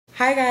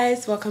Hi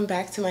guys, welcome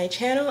back to my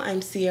channel.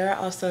 I'm Sierra,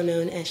 also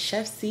known as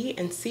Chef C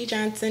and C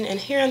Johnson, and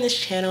here on this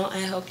channel I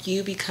help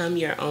you become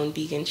your own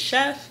vegan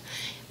chef.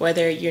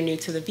 Whether you're new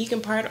to the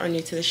vegan part or new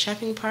to the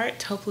chefing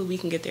part, hopefully we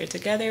can get there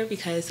together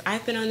because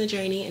I've been on the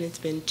journey and it's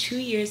been 2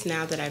 years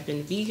now that I've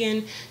been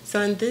vegan. So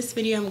in this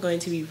video I'm going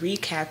to be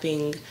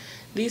recapping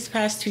these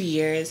past 2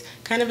 years,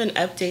 kind of an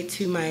update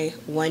to my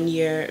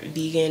 1-year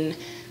vegan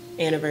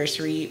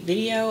anniversary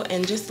video,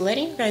 and just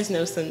letting you guys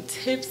know some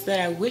tips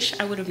that I wish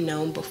I would have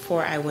known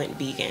before I went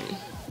vegan.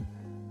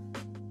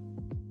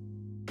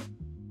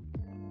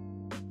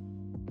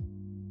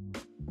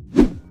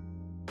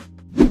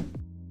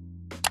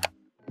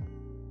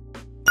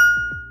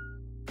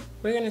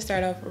 We're going to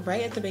start off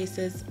right at the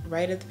basis,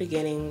 right at the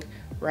beginning,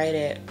 right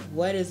at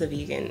what is a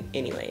vegan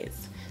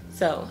anyways.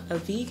 So a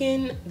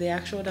vegan, the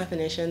actual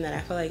definition that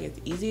I feel like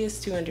is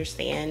easiest to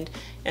understand,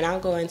 and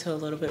I'll go into a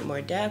little bit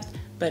more depth,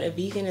 but a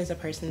vegan is a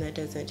person that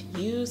doesn't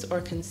use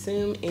or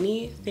consume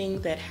anything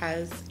that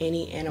has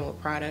any animal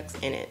products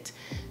in it.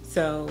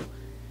 So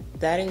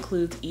that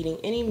includes eating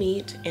any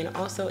meat and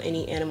also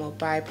any animal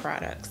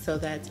byproducts. So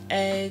that's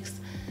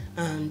eggs,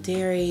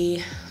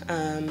 dairy,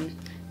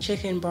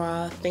 chicken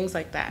broth, things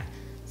like that.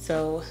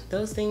 So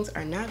those things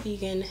are not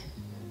vegan.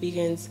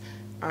 Vegans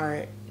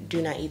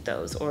do not eat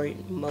those, or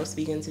most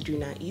vegans do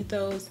not eat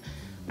those.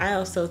 I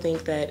also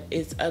think that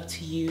it's up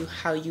to you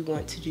how you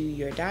want to do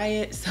your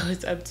diet. So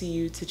it's up to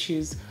you to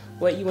choose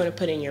what you want to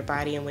put in your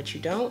body and what you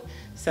don't.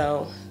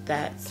 So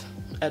that's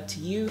up to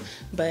you.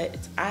 But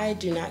I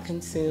do not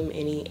consume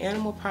any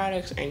animal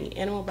products or any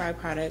animal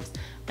byproducts.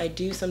 I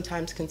do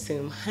sometimes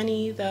consume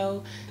honey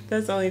though.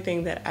 That's the only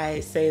thing that I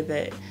say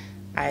that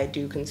I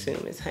do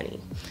consume is honey.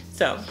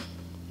 So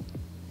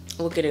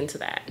we'll get into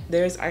that.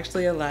 There's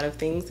actually a lot of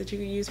things that you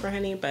can use for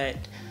honey, but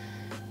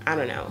I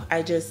don't know.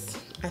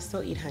 I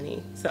still eat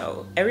honey.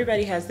 So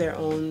everybody has their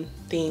own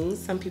things.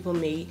 Some people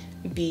may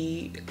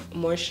be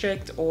more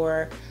strict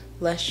or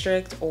less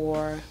strict,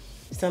 or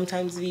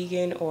sometimes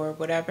vegan or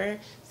whatever.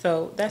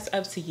 So that's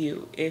up to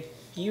you. If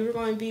you're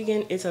going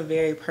vegan, it's a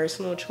very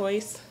personal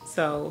choice.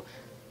 So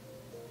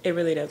it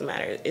really doesn't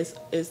matter.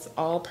 It's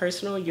all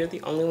personal. You're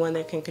the only one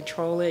that can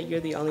control it. You're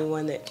the only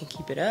one that can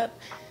keep it up.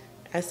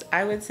 As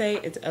I would say,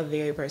 it's a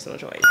very personal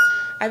choice.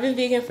 I've been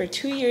vegan for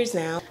 2 years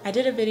now. I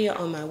did a video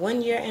on my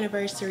 1-year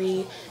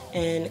anniversary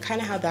and kind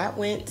of how that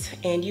went,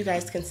 and you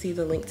guys can see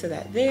the link to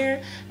that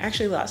there. I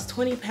actually lost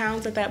 20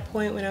 pounds at that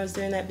point when I was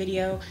doing that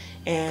video,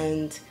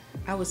 and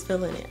I was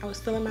feeling it. I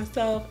was feeling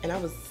myself, and I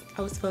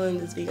was feeling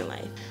this vegan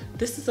life.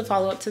 This is a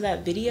follow-up to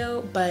that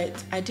video,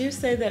 but I do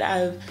say that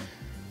I've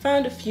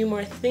found a few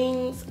more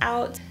things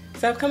out.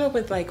 So I've come up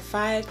with like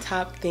 5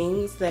 top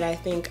things that I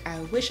think I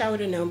wish I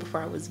would have known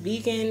before I was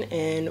vegan,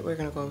 and we're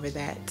gonna go over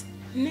that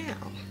now.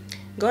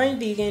 Going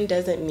vegan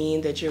doesn't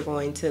mean that you're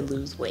going to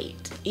lose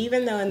weight.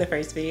 Even though in the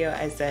first video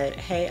I said,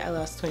 hey, I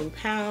lost 20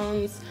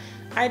 pounds,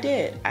 I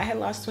did. I had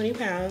lost 20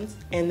 pounds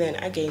and then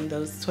I gained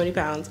those 20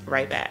 pounds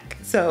right back.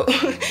 So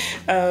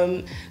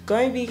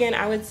going vegan,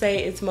 I would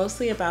say it's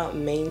mostly about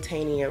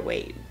maintaining your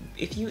weight.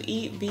 If you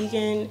eat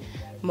vegan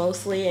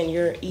mostly and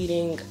you're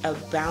eating a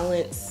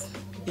balanced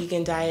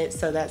vegan diet,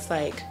 so that's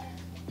like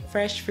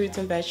fresh fruits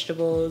and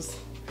vegetables,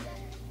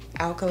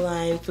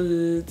 alkaline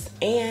foods,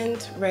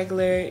 and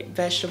regular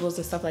vegetables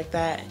and stuff like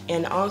that,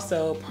 and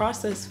also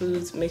processed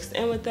foods mixed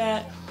in with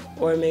that,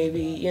 or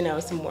maybe, you know,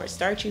 some more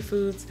starchy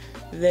foods,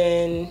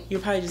 then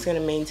you're probably just going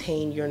to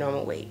maintain your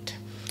normal weight.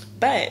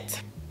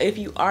 But if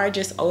you are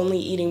just only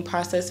eating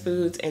processed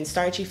foods and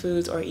starchy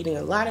foods, or eating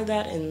a lot of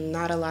that and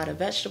not a lot of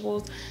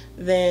vegetables,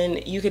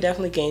 then you could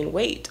definitely gain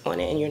weight on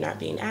it, and you're not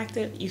being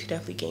active. You could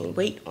definitely gain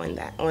weight on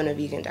that on a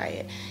vegan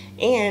diet.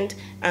 And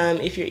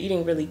if you're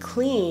eating really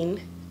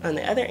clean, on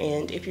the other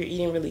end, if you're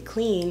eating really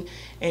clean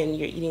and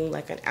you're eating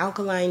like an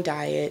alkaline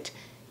diet,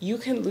 you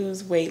can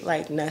lose weight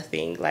like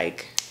nothing.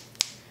 Like,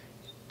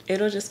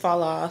 it'll just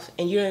fall off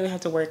and you don't even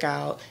have to work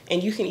out,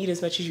 and you can eat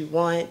as much as you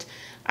want.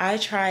 I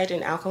tried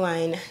an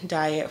alkaline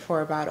diet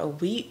for about a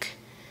week,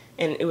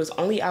 and it was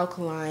only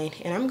alkaline,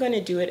 and I'm going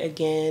to do it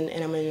again,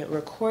 and I'm going to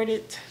record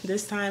it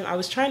this time. I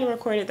was trying to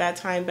record it that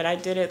time, but I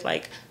did it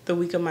like the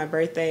week of my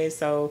birthday,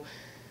 so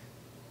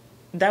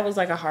that was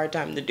like a hard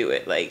time to do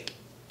it. Like,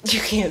 you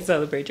can't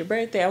celebrate your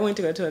birthday. I went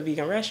to go to a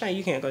vegan restaurant.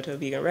 You can't go to a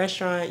vegan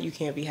restaurant. You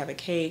can't be having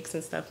cakes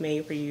and stuff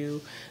made for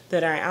you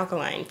that are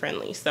alkaline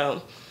friendly.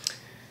 So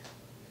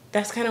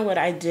that's kind of what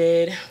I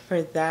did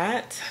for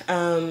that.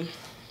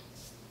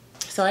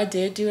 So I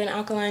did do an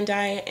alkaline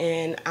diet,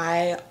 and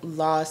I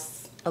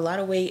lost a lot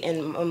of weight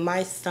in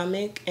my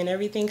stomach and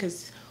everything,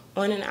 because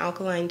on an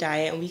alkaline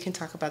diet, and we can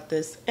talk about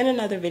this in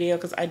another video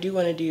because I do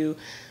want to do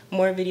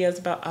more videos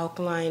about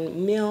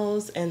alkaline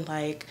meals, and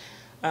like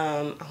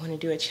I want to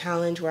do a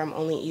challenge where I'm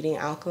only eating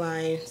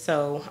alkaline.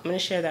 So I'm going to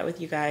share that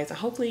with you guys, and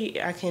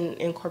hopefully I can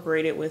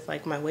incorporate it with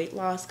like my weight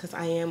loss, because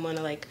I am on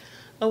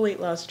a weight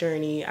loss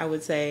journey. I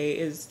would say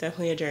is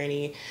definitely a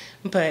journey,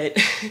 but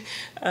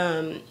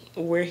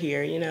we're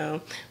here, you know.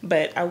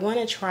 But I want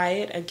to try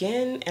it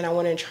again, and I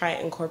want to try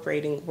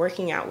incorporating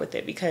working out with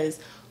it,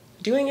 because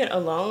doing it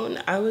alone,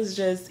 I was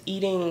just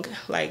eating,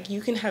 like,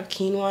 you can have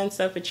quinoa and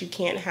stuff, but you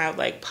can't have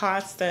like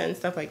pasta and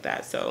stuff like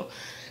that. So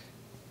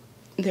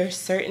there's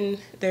certain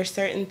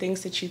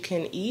things that you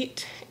can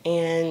eat,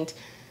 and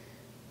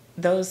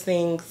those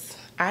things,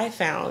 I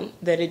found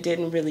that it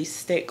didn't really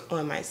stick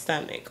on my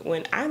stomach.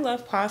 When I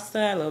love pasta,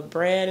 I love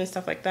bread and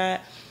stuff like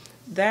that,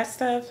 that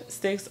stuff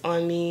sticks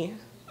on me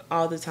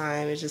all the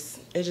time. It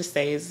just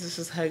stays. It's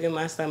just hugging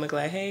my stomach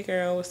like, hey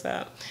girl, what's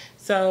up?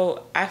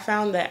 So I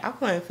found that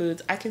alkaline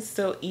foods, I can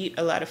still eat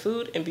a lot of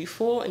food and be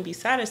full and be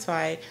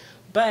satisfied,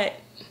 but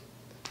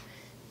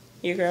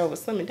your girl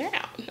was slimming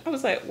down. I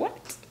was like,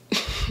 what?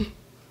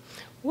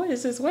 What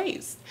is this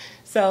waste?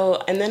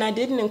 So, and then I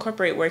didn't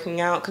incorporate working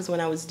out, because when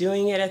I was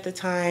doing it at the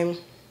time,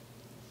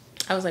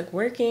 I was like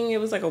working, it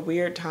was like a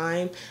weird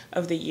time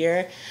of the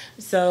year.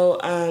 So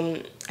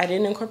I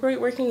didn't incorporate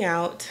working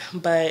out,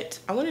 but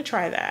I want to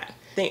try that.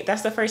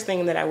 That's the first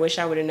thing that I wish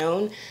I would have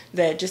known,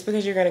 that just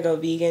because you're going to go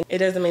vegan, it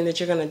doesn't mean that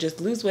you're going to just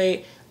lose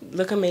weight,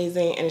 look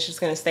amazing, and it's just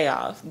going to stay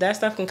off. That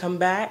stuff can come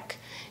back,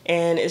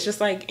 and it's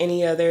just like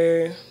any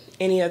other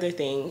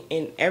thing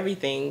and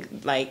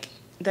everything. Like,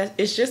 that,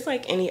 it's just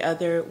like any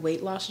other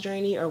weight loss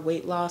journey or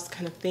weight loss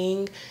kind of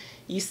thing.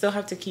 You still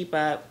have to keep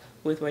up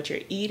with what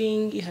you're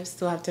eating. You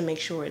still have to make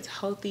sure it's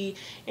healthy,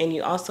 and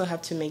you also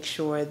have to make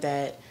sure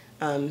that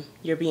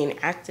you're being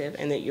active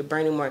and that you're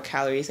burning more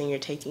calories than you're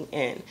taking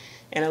in.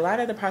 And a lot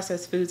of the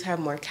processed foods have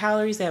more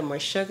calories, they have more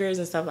sugars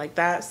and stuff like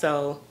that,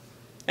 so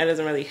that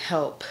doesn't really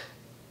help.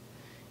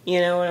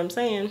 You know what I'm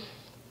saying?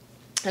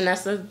 And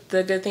that's the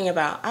good thing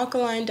about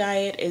alkaline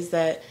diet, is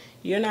that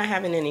you're not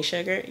having any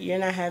sugar, you're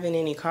not having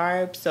any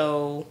carbs,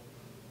 so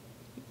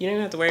you don't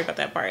have to worry about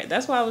that part.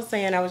 That's why I was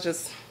saying I was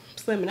just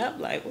slimming up,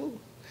 like, ooh.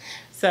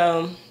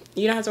 So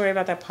you don't have to worry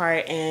about that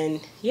part,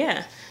 and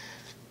yeah.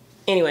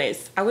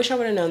 Anyways, I wish I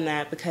would have known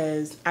that,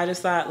 because I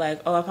just thought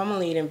like, oh, if I'm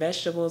only eating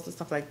vegetables and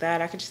stuff like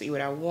that, I could just eat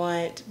what I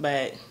want,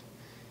 but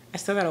I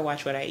still gotta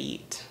watch what I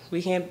eat.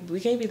 We can't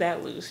be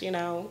that loose, you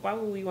know? Why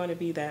would we want to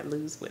be that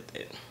loose with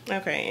it?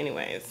 Okay,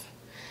 anyways.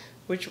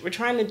 We're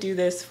trying to do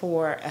this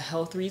for a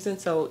health reason,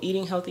 so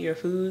eating healthier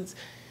foods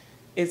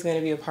is going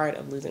to be a part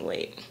of losing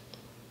weight.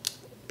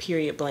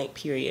 Period, blank,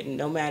 period.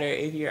 No matter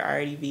if you're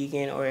already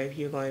vegan or if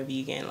you're going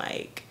vegan,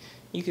 like,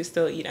 you can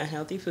still eat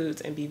unhealthy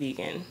foods and be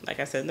vegan, like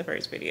I said in the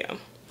first video.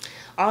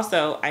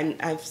 Also,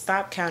 I've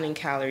stopped counting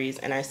calories,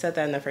 and I said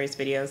that in the first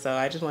video, so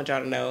I just want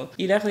y'all to know,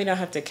 you definitely don't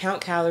have to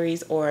count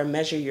calories or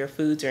measure your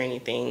foods or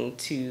anything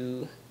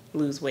to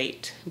lose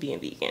weight being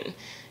vegan.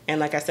 And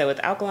like I said, with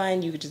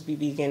alkaline, you could just be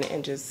vegan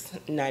and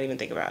just not even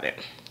think about it,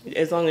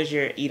 as long as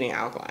you're eating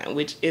alkaline,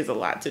 which is a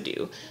lot to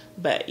do.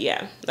 But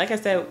yeah, like I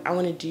said, I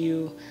want to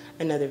do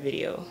another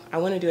video. I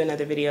want to do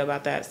another video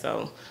about that,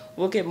 so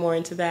we'll get more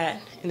into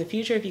that in the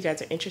future. If you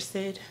guys are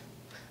interested,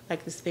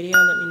 like this video,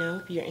 let me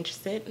know if you're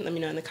interested. Let me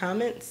know in the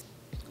comments.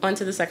 On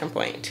to the second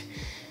point.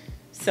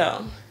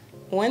 So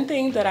one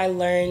thing that I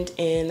learned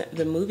in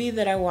the movie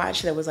that I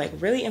watched that was like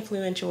really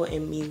influential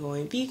in me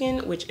going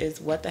vegan, which is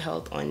What the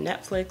Health on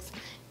Netflix.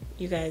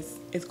 You guys,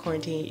 it's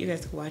quarantine. You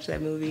guys can watch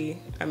that movie.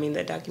 I mean,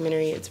 that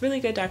documentary. It's a really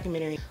good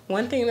documentary.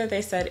 One thing that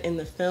they said in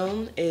the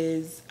film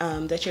is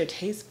that your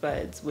taste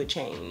buds would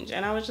change.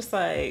 And I was just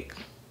like,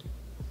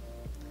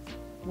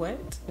 what?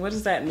 What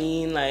does that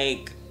mean?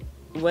 Like,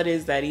 what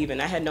is that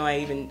even? I had no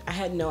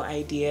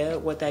idea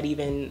what that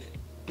even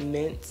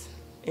meant,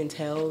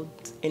 entailed,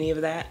 any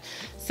of that.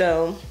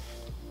 So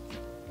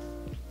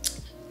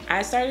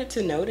I started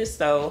to notice,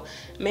 though,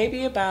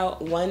 maybe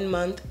about 1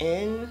 month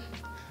in,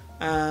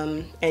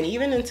 and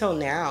even until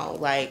now,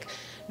 like,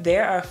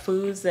 there are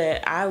foods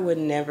that I would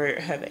never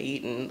have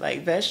eaten,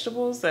 like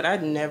vegetables that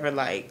I'd never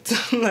liked,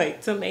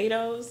 like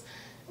tomatoes.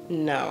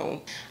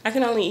 No, I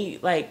can only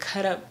eat like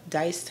cut up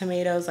diced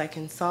tomatoes, like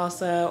in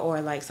salsa or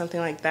like something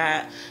like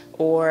that,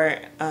 or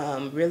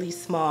really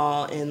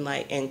small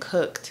and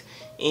cooked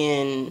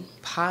in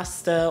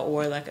pasta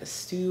or like a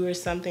stew or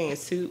something, a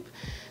soup.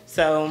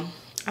 So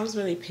I was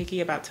really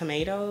picky about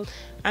tomatoes.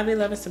 I've been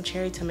loving some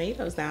cherry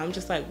tomatoes now. I'm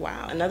just like,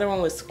 wow. Another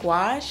one was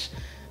squash.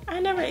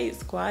 I never ate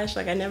squash.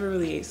 Like, I never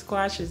really ate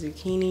squash or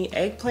zucchini.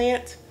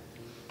 Eggplant.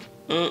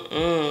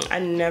 I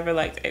never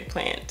liked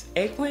eggplant.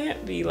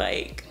 Eggplant be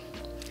like,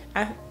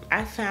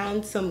 I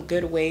found some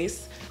good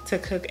ways to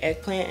cook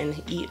eggplant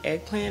and eat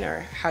eggplant,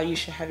 or how you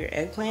should have your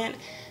eggplant,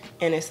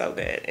 and it's so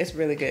good. It's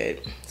really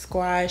good.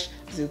 Squash,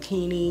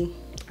 zucchini,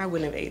 I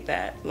wouldn't have ate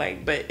that.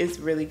 Like, but it's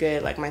really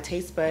good. Like, my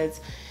taste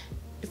buds,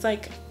 it's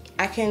like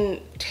I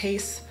can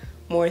taste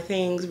more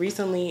things.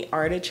 Recently,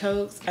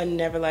 artichokes. I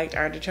never liked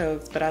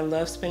artichokes, but I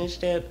love spinach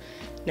dip.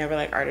 Never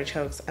liked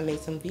artichokes. I made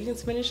some vegan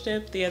spinach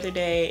dip the other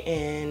day,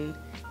 and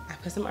I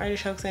put some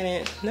artichokes in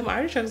it. Them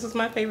artichokes was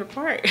my favorite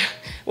part.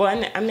 Well,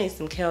 I made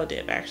some kale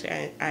dip,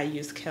 actually. I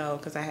used kale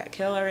because I had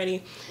kale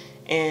already,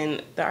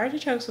 and the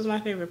artichokes was my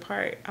favorite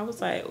part. I was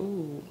like,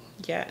 ooh,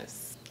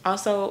 yes.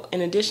 Also,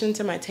 in addition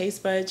to my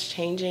taste buds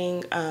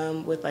changing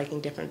with liking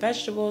different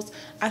vegetables,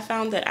 I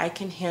found that I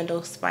can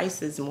handle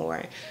spices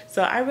more.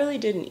 So I really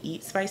didn't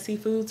eat spicy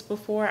foods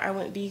before I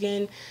went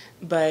vegan,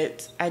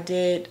 but I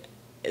did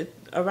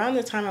around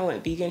the time I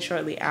went vegan,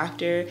 shortly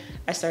after,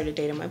 I started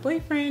dating my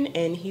boyfriend,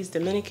 and he's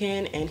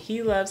Dominican and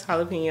he loves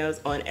jalapenos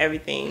on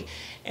everything.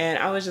 And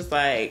I was just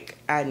like,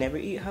 I never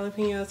eat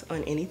jalapenos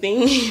on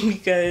anything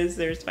because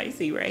they're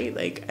spicy, right?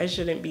 Like, I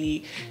shouldn't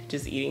be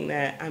just eating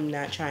that. I'm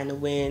not trying to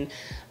win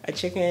a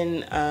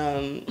chicken,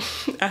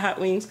 a hot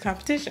wings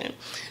competition.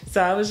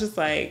 So I was just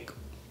like,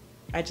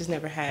 I just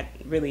never had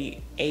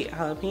really ate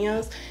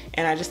jalapenos,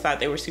 and I just thought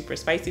they were super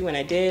spicy when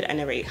I did. I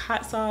never ate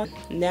hot sauce.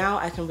 Now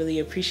I can really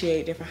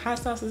appreciate different hot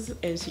sauces.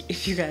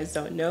 If you guys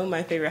don't know,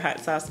 my favorite hot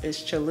sauce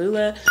is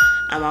Cholula.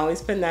 I'm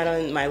always putting that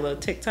on my little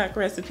TikTok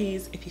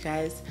recipes. If you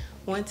guys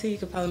want to, you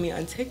can follow me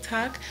on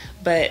TikTok.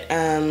 But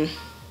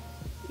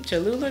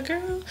Cholula,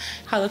 girl.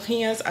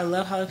 Jalapenos, I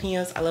love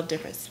jalapenos. I love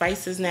different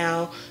spices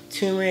now.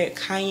 Turmeric,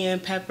 cayenne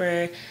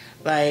pepper,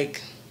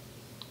 like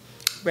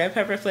red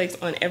pepper flakes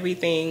on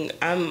everything.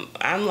 I'm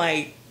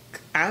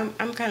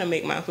kind of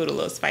make my food a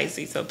little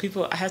spicy, so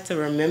people, I have to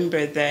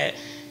remember that.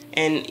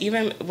 And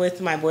even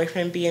with my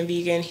boyfriend being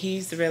vegan,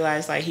 he's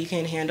realized like he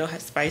can handle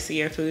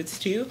spicier foods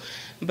too.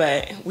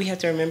 But we have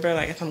to remember,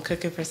 like, if I'm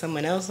cooking for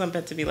someone else, I'm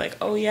about to be like,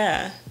 oh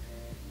yeah,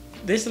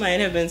 this might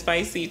have been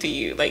spicy to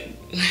you. Like,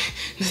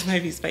 this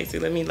might be spicy.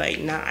 Let me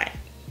like not.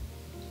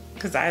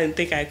 Because I didn't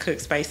think I cook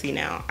spicy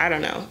now. I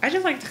don't know. I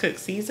just like to cook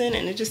seasoned,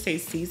 and it just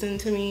tastes seasoned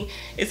to me.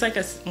 It's like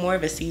more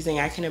of a seasoning.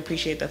 I can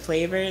appreciate the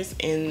flavors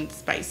in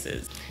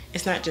spices.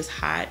 It's not just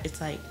hot, it's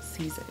like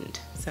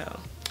seasoned. So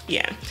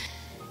yeah.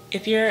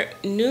 If you're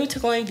new to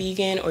going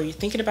vegan, or you're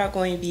thinking about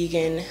going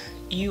vegan,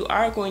 you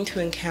are going to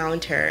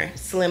encounter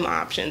slim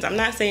options. I'm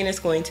not saying it's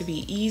going to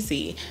be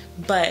easy,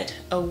 but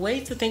a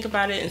way to think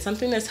about it, and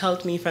something that's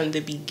helped me from the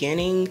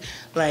beginning,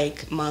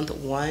 like month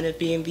 1 of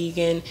being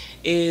vegan,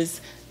 is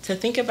to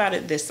think about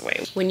it this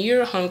way. When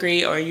you're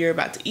hungry or you're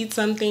about to eat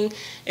something,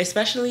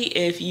 especially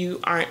if you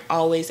aren't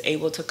always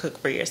able to cook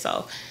for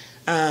yourself,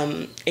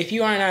 if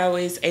you aren't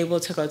always able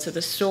to go to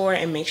the store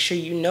and make sure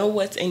you know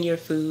what's in your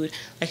food,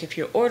 like if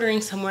you're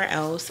ordering somewhere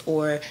else,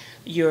 or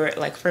you're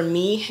like, for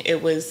me,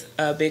 it was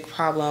a big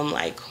problem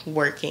like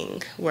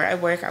working. Where I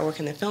work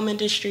in the film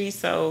industry,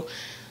 so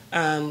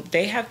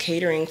they have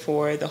catering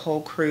for the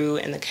whole crew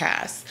and the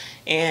cast,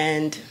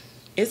 and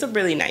it's a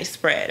really nice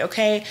spread,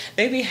 okay?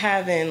 They be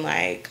having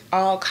like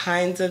all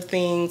kinds of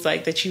things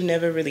like that you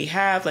never really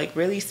have, like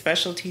really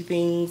specialty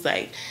things,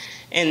 like,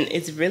 and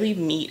it's really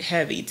meat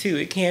heavy too.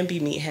 It can be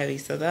meat heavy.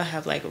 So they'll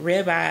have like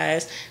rib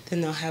eyes,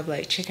 then they'll have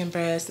like chicken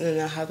breasts, and then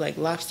they'll have like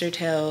lobster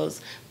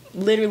tails.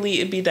 Literally,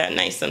 it'd be that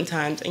nice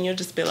sometimes, and you'll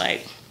just be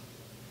like,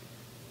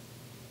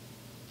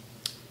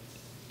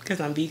 because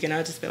I'm vegan,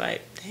 I'll just be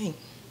like, dang,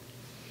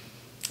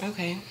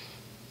 okay.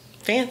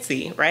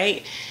 Fancy,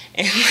 right?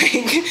 And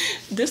like,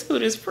 this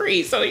food is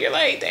free, so you're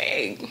like,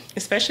 dang.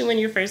 Especially when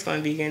you're first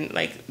going vegan.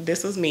 Like,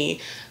 this was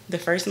me. The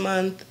first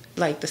month,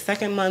 like the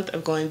second month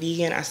of going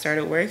vegan, I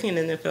started working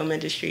in the film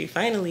industry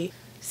finally.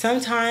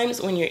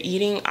 Sometimes when you're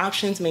eating,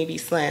 options may be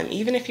slim.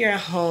 Even if you're at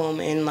home,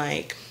 and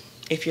like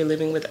if you're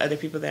living with other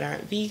people that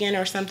aren't vegan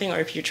or something, or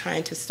if you're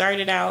trying to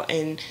start it out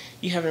and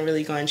you haven't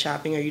really gone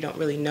shopping, or you don't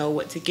really know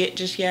what to get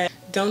just yet,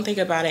 don't think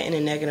about it in a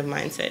negative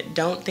mindset.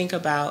 Don't think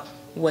about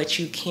what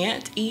you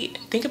can't eat.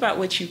 Think about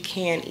what you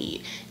can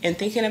eat. And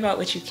thinking about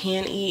what you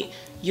can eat,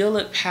 you'll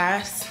look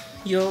past,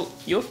 you'll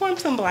form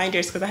some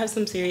blinders, because I have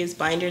some serious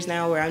blinders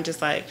now where I'm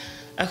just like,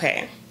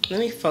 okay, let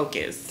me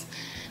focus.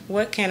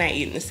 What can I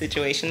eat in this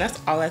situation? That's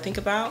all I think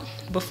about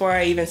before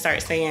I even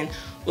start saying,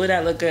 would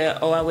that look good?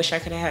 Oh, I wish I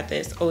could have had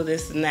this. Oh,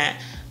 this and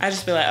that. I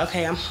just be like,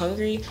 okay, I'm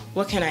hungry.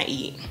 What can I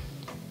eat?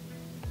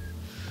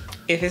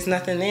 If it's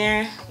nothing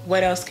there,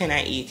 what else can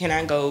I eat? Can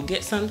I go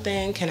get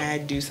something? Can I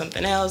do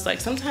something else? Like,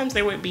 sometimes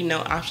there would be no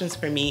options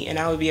for me, and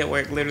I would be at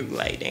work literally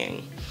like,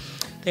 dang,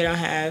 they don't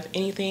have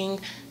anything.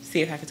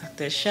 See if I could talk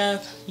to the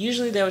chef.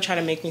 Usually they would try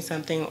to make me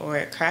something, or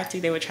at Crafty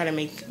they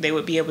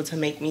would be able to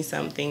make me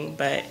something,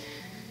 but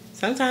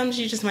sometimes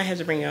you just might have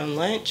to bring your own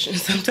lunch, and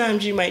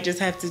sometimes you might just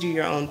have to do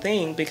your own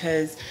thing,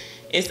 because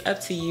it's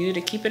up to you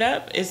to keep it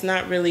up. It's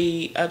not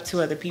really up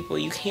to other people.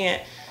 You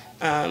can't,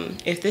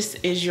 if this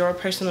is your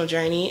personal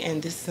journey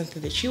and this is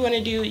something that you want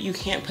to do, you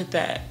can't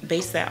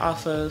base that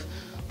off of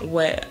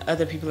what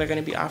other people are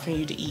going to be offering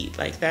you to eat.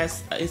 Like,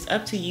 it's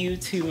up to you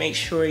to make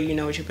sure you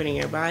know what you're putting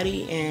in your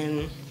body,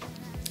 and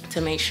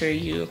to make sure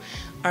you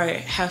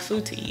have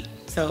food to eat.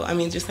 So, I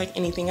mean, just like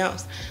anything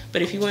else.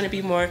 But if you want to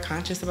be more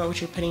conscious about what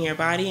you're putting in your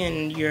body,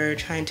 and you're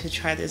trying to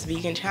try this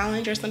vegan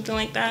challenge or something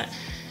like that,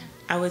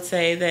 I would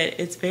say that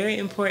it's very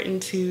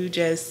important to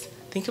just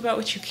think about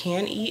what you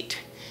can eat,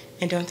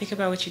 and don't think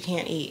about what you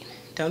can't eat.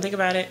 Don't think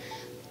about it.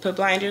 Put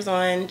blinders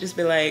on. Just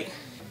be like,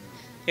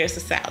 there's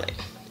a salad.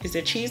 Is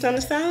there cheese on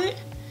the salad?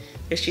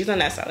 There's cheese on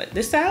that salad.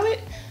 This salad?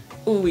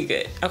 Ooh, we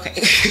good. Okay.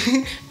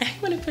 I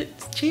want to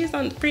put cheese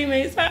on the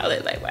pre-made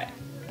salad. Like, what?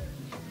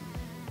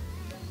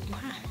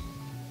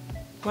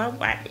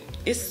 Why?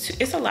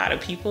 It's a lot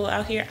of people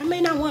out here. I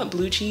may not want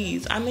blue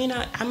cheese. I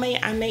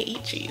may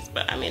eat cheese,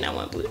 but I may not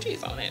want blue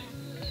cheese on it.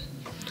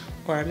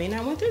 or I may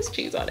not want this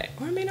cheese on it,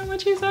 or I may not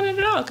want cheese on it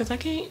at all because I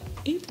can't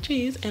eat the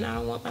cheese and I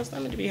don't want my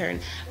stomach to be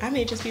hurting. I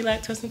may just be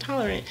lactose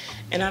intolerant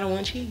and I don't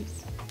want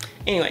cheese.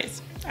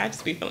 Anyways, I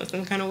just be feeling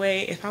some kind of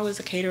way. If I was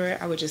a caterer,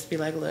 I would just be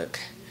like, look,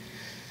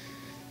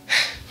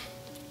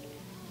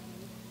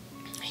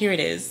 here it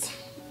is.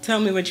 Tell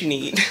me what you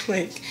need.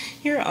 Like,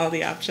 here are all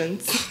the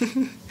options.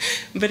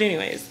 But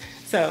anyways,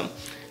 so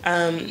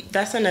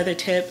that's another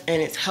tip,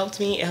 and it's helped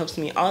me. It helps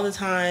me all the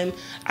time.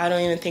 I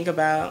don't even think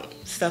about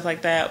stuff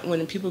like that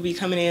when people be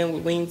coming in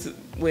with wings,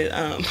 with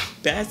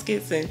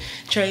baskets and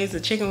trays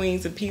of chicken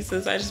wings and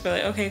pizzas. I just be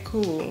like, okay,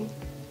 cool.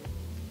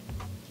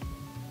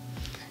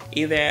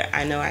 Either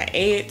I know I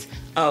ate.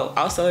 Oh,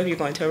 also, if you're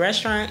going to a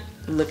restaurant,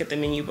 look at the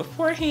menu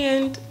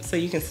beforehand so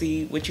you can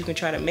see what you can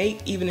try to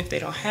make, even if they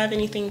don't have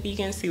anything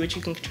vegan. See what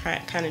you can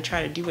kind of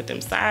try to do with them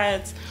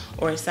sides,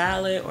 or a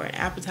salad, or an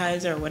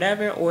appetizer, or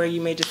whatever. Or you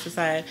may just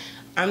decide,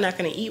 I'm not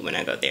going to eat when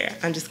I go there.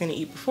 I'm just going to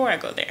eat before I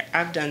go there.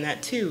 I've done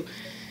that too.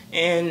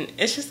 And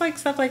it's just like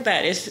stuff like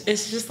that. It's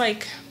just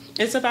like,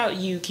 it's about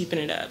you keeping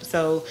it up.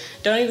 So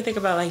don't even think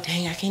about like,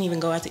 dang, I can't even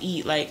go out to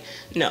eat. Like,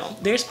 no,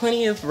 there's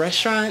plenty of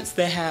restaurants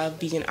that have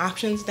vegan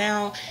options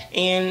now,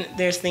 and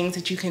there's things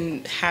that you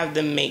can have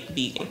them make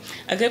vegan.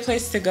 A good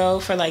place to go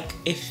for, like,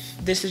 if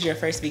this is your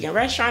first vegan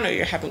restaurant or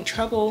you're having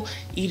trouble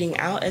eating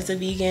out as a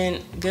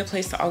vegan, good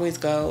place to always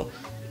go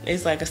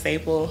is like a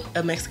staple,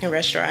 a Mexican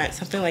restaurant,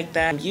 something like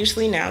that.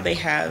 Usually now they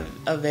have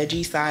a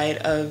veggie side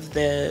of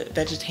the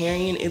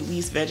vegetarian, at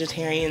least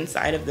vegetarian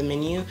side of the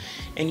menu,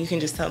 and you can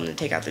just tell them to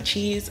take out the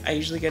cheese. I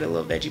usually get a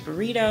little veggie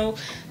burrito.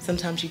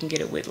 Sometimes you can get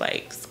it with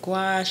like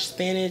squash,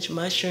 spinach,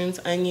 mushrooms,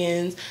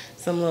 onions,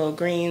 some little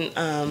green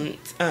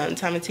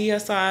tomatillo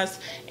sauce,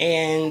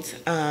 and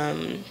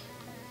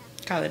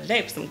call it a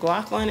day. Put some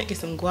guac on it. Get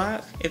some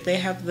guac. If they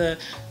have the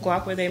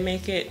guac where they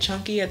make it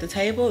chunky at the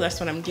table, that's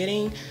what I'm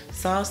getting.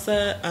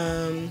 Salsa.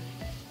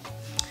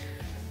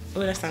 Oh,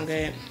 that sounds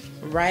good.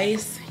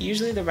 Rice.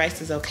 Usually the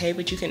rice is okay,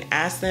 but you can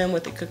ask them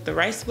what they cook the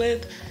rice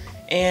with.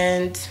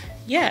 And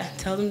yeah,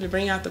 tell them to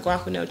bring out the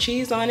guac with no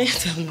cheese on it.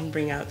 Tell them to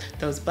bring out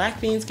those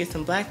black beans. Get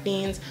some black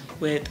beans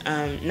with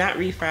not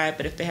refried,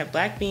 but if they have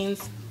black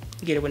beans,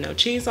 get it with no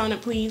cheese on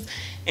it, please.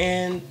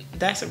 And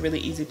that's a really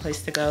easy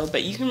place to go.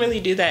 But you can really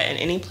do that in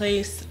any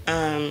place.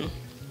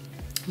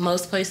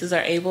 Most places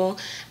are able.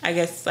 I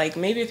guess, like,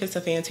 maybe if it's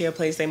a fancier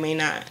place, they may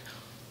not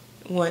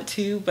want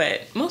to,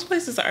 but most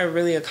places are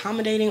really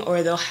accommodating,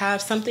 or they'll have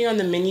something on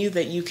the menu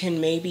that you can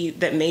may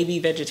be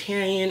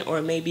vegetarian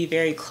or maybe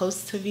very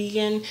close to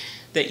vegan,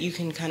 that you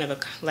can kind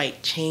of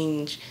like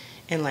change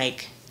and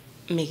like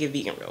make it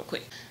vegan real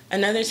quick.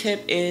 Another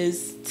tip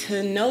is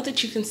to know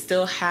that you can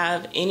still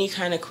have any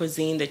kind of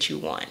cuisine that you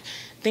want.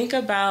 Think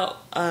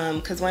about,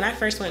 because when I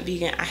first went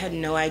vegan, I had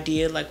no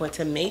idea like what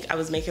to make. I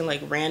was making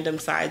like random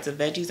sides of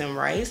veggies and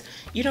rice.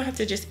 You don't have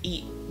to just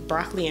eat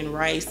broccoli and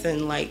rice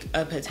and like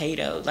a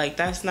potato. Like,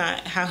 that's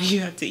not how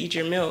you have to eat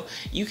your meal.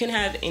 You can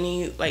have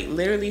any, like,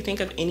 literally think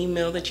of any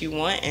meal that you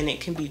want and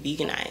it can be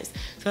veganized.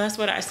 So that's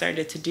what I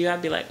started to do.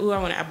 I'd be like, ooh, I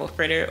want an apple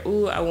fritter.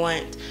 Ooh, I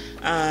want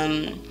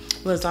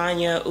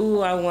lasagna. Ooh,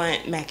 I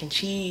want mac and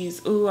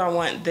cheese. Ooh, I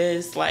want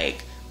this.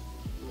 Like,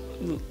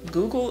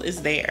 Google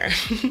is there.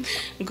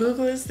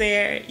 Google is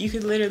there. You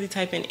could literally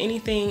type in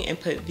anything and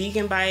put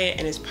vegan by it,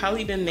 and it's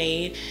probably been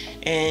made,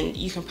 and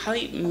you can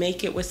probably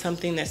make it with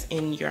something that's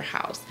in your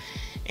house.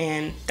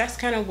 And that's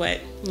kind of what,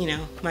 you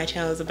know, my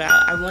channel is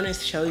about. I want to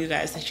show you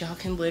guys that y'all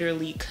can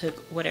literally cook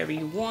whatever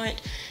you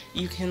want.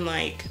 You can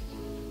like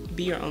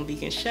be your own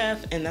vegan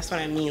chef, and that's what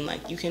I mean.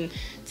 Like, you can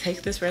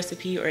take this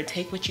recipe or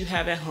take what you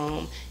have at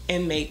home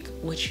and make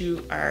what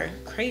you are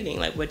craving,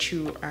 like what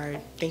you are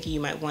thinking you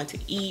might want to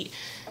eat.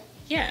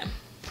 Yeah,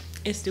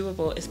 it's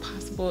doable, it's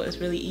possible, it's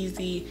really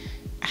easy.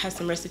 I have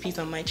some recipes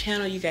on my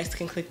channel. You guys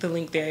can click the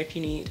link there if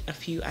you need a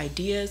few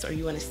ideas or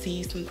you want to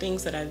see some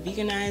things that I've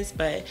veganized.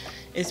 But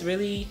it's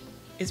really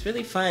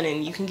fun,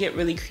 and you can get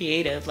really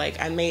creative.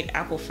 Like, I made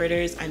apple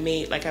fritters. I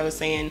made, like I was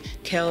saying,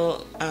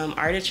 kale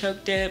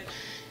artichoke dip.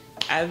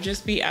 I'll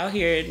just be out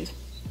here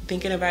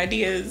thinking of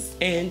ideas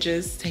and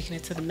just taking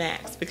it to the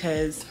max,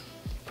 because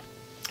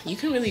you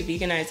can really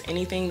veganize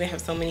anything. They have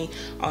so many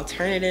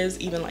alternatives,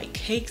 even like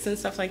cakes and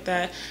stuff like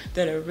that,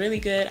 that are really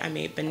good. I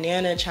made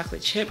banana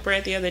chocolate chip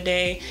bread the other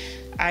day.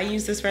 I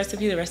used this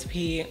recipe. The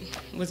recipe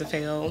was a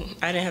fail.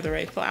 I didn't have the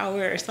right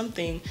flour or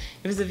something.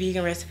 It was a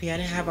vegan recipe. I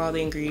didn't have all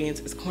the ingredients.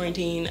 It's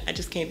quarantine. I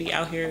just can't be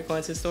out here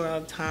going to the store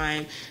all the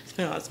time,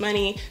 spend all this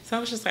money. So I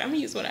was just like, I'm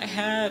gonna use what I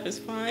have. It's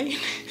fine.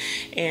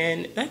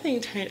 And that thing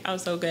turned out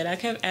so good. I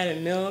kept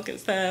adding milk and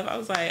stuff. I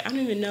was like, I don't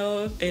even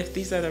know if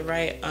these are the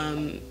right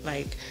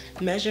like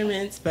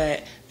measurements,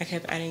 but I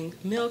kept adding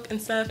milk and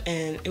stuff,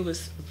 and it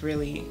was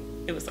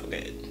so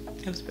good.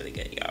 It was really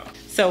good, y'all.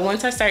 So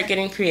once I started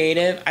getting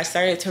creative, I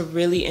started to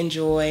really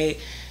enjoy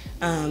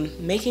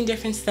making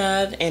different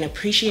stuff and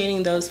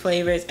appreciating those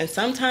flavors, and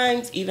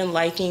sometimes even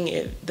liking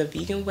it the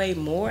vegan way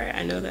more.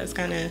 I know that's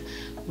kind of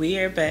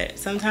weird, but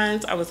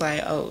sometimes I was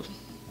like, oh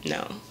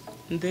no,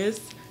 this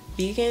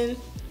vegan,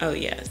 oh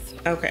yes,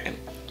 okay,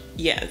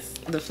 yes,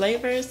 the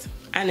flavors,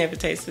 I never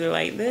tasted it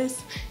like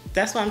this,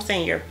 that's why I'm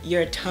saying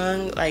your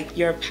tongue, like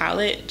your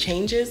palate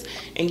changes,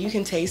 and you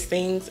can taste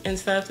things and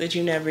stuff that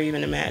you never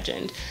even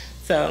imagined.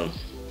 So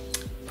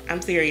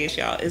I'm serious,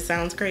 y'all. It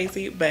sounds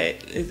crazy, but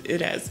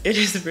it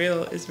is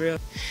real. It's real.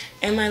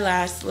 And my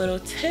last little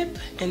tip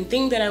and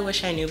thing that I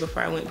wish I knew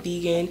before I went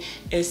vegan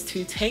is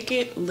to take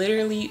it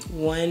literally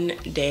one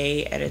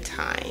day at a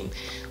time.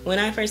 When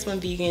I first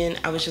went vegan,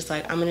 I was just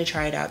like, I'm gonna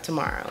try it out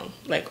tomorrow.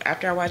 Like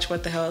after I watched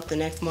What the Health the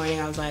next morning,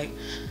 I was like,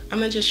 I'm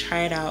gonna just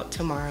try it out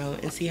tomorrow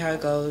and see how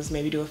it goes.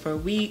 Maybe do it for a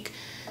week,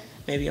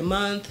 maybe a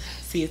month,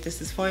 see if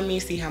this is for me,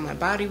 see how my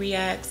body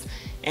reacts.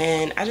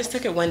 And I just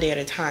took it one day at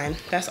a time.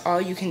 That's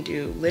all you can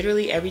do.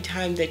 Literally every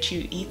time that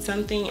you eat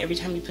something, every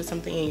time you put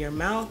something in your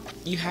mouth,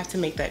 you have to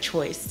make that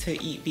choice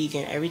to eat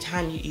vegan. Every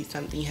time you eat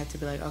something, you have to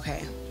be like,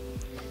 okay,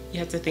 you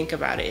have to think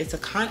about it. It's a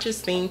conscious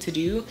thing to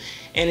do,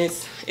 and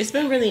it's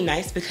been really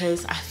nice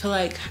because I feel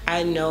like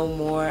I know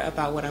more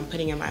about what I'm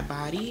putting in my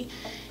body,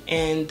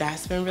 and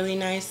that's been really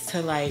nice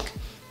to like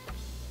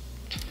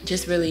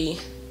just really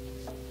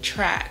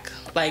track,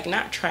 like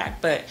not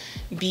track, but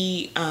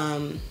be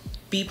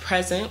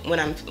present when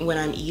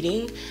I'm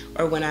eating,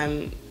 or when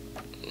I'm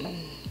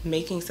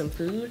making some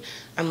food.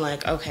 I'm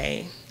like,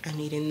 okay, I'm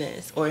eating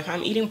this. Or if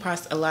I'm eating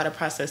a lot of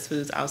processed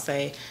foods, I'll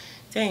say,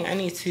 dang, I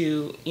need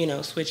to, you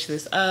know, switch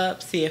this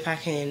up, see if I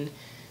can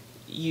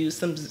use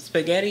some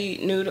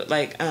spaghetti noodle,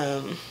 like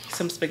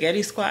some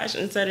spaghetti squash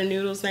instead of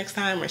noodles next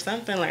time or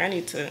something. Like I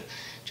need to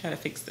try to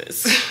fix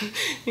this. I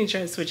need to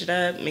try to switch it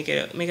up, make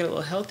it a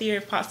little healthier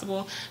if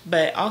possible.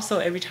 But also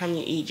every time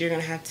you eat, you're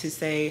gonna have to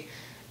say,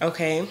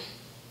 okay,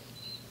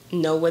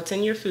 know what's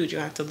in your food. You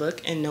have to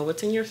look and know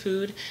what's in your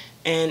food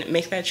and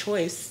make that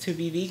choice to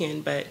be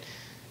vegan. But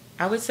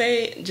I would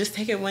say just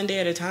take it one day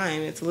at a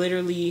time. It's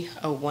literally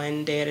a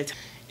one day at a time.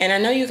 And I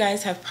know you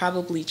guys have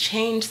probably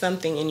changed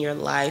something in your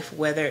life,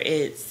 whether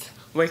it's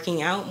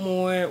working out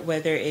more,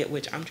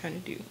 which I'm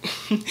trying to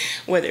do,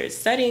 whether it's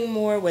studying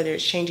more, whether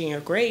it's changing your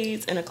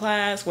grades in a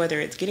class,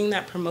 whether it's getting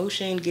that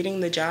promotion,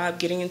 getting the job,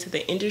 getting into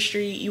the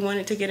industry you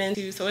wanted to get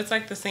into. So it's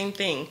like the same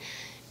thing.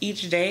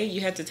 Each day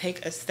you have to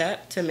take a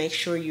step to make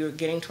sure you're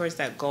getting towards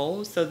that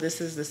goal. So this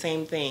is the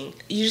same thing.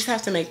 You just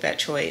have to make that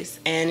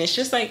choice. And it's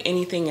just like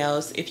anything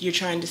else. If you're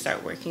trying to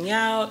start working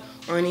out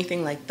or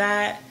anything like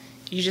that,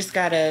 you just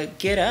gotta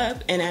get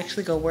up and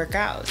actually go work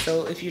out.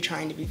 So if you're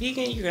trying to be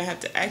vegan, you're gonna have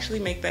to actually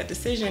make that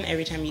decision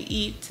every time you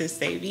eat to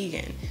stay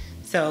vegan.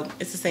 So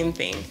it's the same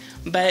thing.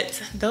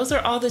 But those are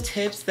all the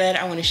tips that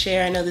I want to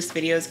share. I know this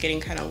video is getting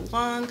kind of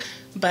long,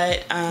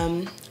 but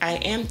I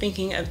am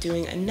thinking of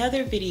doing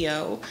another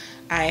video.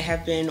 I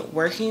have been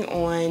working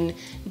on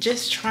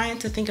just trying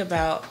to think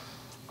about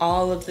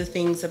all of the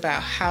things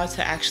about how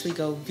to actually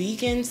go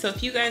vegan. So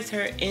if you guys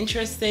are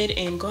interested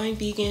in going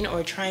vegan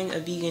or trying a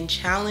vegan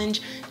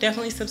challenge,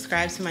 definitely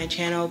subscribe to my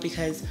channel,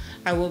 because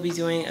I will be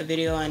doing a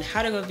video on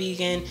how to go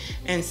vegan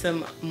and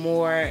some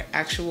more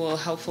actual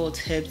helpful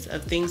tips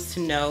of things to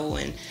know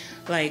and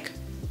like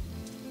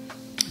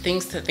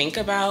things to think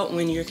about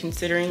when you're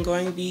considering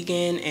going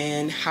vegan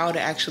and how to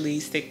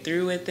actually stick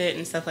through with it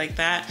and stuff like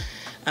that.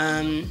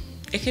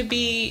 It could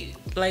be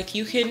like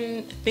you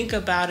can think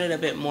about it a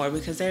bit more,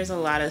 because there's a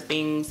lot of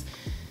things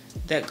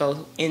that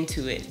go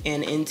into it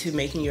and into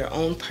making your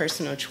own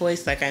personal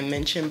choice. Like I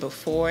mentioned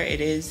before,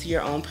 it is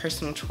your own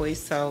personal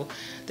choice. So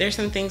there's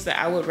some things that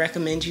I would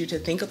recommend you to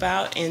think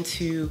about and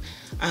to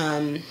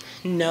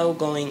know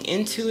going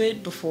into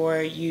it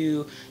before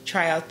you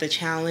try out the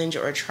challenge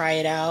or try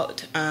it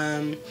out.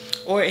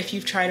 Or if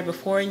you've tried it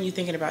before and you're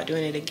thinking about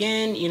doing it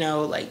again, you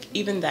know, like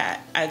even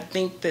that, I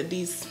think that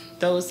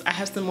I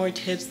have some more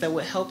tips that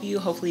would help you.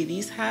 Hopefully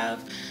these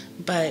have,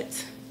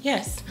 but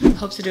yes,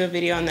 hope to do a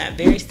video on that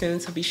very soon.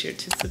 So be sure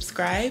to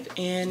subscribe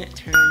and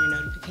turn on your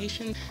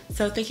notifications.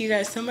 So thank you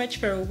guys so much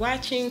for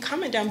watching.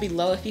 Comment down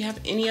below if you have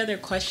any other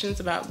questions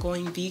about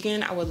going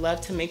vegan. I would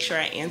love to make sure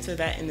I answer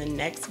that in the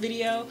next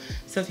video.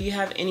 So if you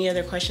have any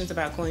other questions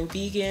about going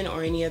vegan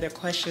or any other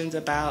questions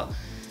about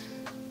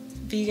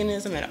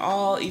veganism at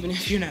all, even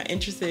if you're not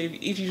interested,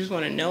 if you just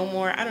want to know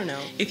more, I don't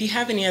know. If you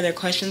have any other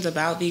questions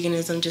about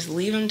veganism, just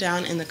leave them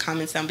down in the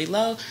comments down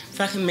below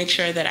so I can make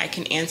sure that I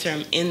can answer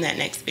them in that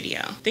next video.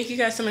 Thank you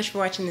guys so much for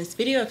watching this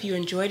video. If you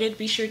enjoyed it,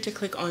 be sure to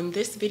click on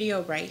this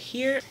video right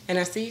here, and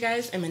I'll see you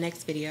guys in my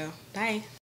next video. Bye.